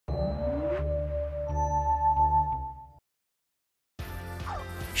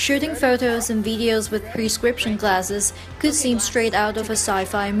Shooting photos and videos with prescription glasses could seem straight out of a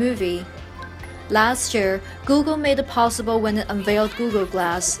sci-fi movie. Last year, Google made it possible when it unveiled Google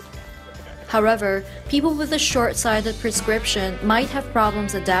Glass. However, people with a short-sighted prescription might have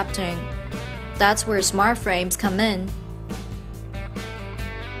problems adapting. That's where smart frames come in.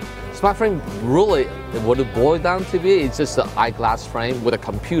 Smart frame really, what it boils down to be, it's just an eyeglass frame with a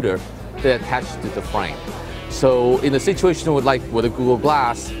computer that attached to the frame. So in a situation with the Google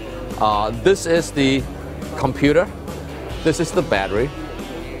Glass, this is the computer, this is the battery,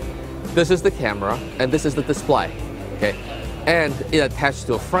 this is the camera, and this is the display. Okay, and it attached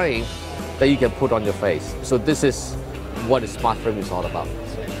to a frame that you can put on your face. So this is what a smart frame is all about.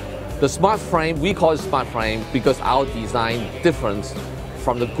 The smart frame, we call it smart frame because our design difference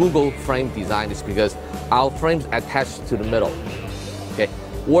from the Google frame design is because our frame's attached to the middle. Okay,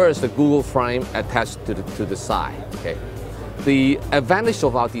 whereas the Google frame attached to the side. Okay, the advantage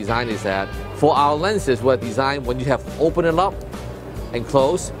of our design is that for our lenses, we're designed when you have open it up and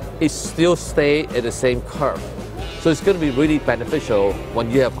close, it still stay at the same curve. So it's going to be really beneficial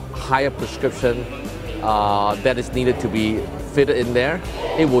when you have higher prescription that is needed to be fitted in there.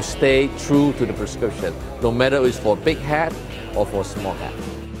 It will stay true to the prescription, no matter if it's for a big hat or for a small hat.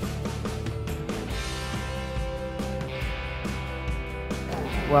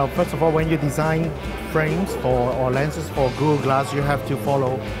 Well, first of all, when you design frames or lenses for Google Glass, you have to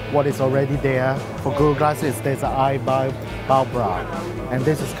follow what is already there. For Google Glass, there's an eye bow brow, and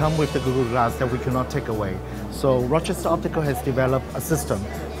this has come with the Google Glass that we cannot take away. So Rochester Optical has developed a system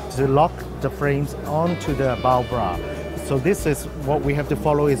to lock the frames onto the bow brow. So this is what we have to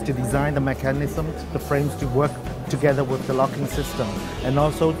follow, is to design the mechanism, the frames to work together with the locking system, and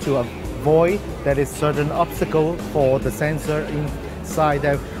also to avoid that is certain obstacle for the sensor inside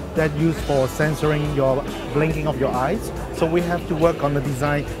that used for censoring your blinking of your eyes. So we have to work on the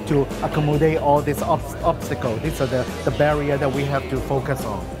design to accommodate all these obstacles. These are the barrier that we have to focus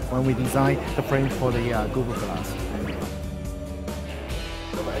on when we design the frame for the Google Glass.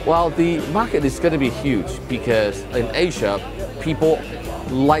 Well, the market is going to be huge because in Asia, people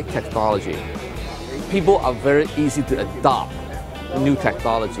like technology. People are very easy to adopt new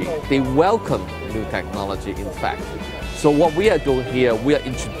technology. They welcome new technology, in fact. So what we are doing here, we are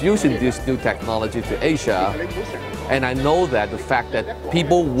introducing this new technology to Asia, and I know that the fact that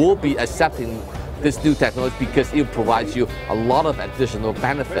people will be accepting this new technology because it provides you a lot of additional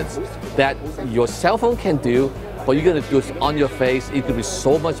benefits that your cell phone can do, but you're going to do it on your face. It could be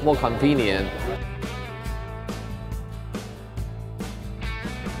so much more convenient.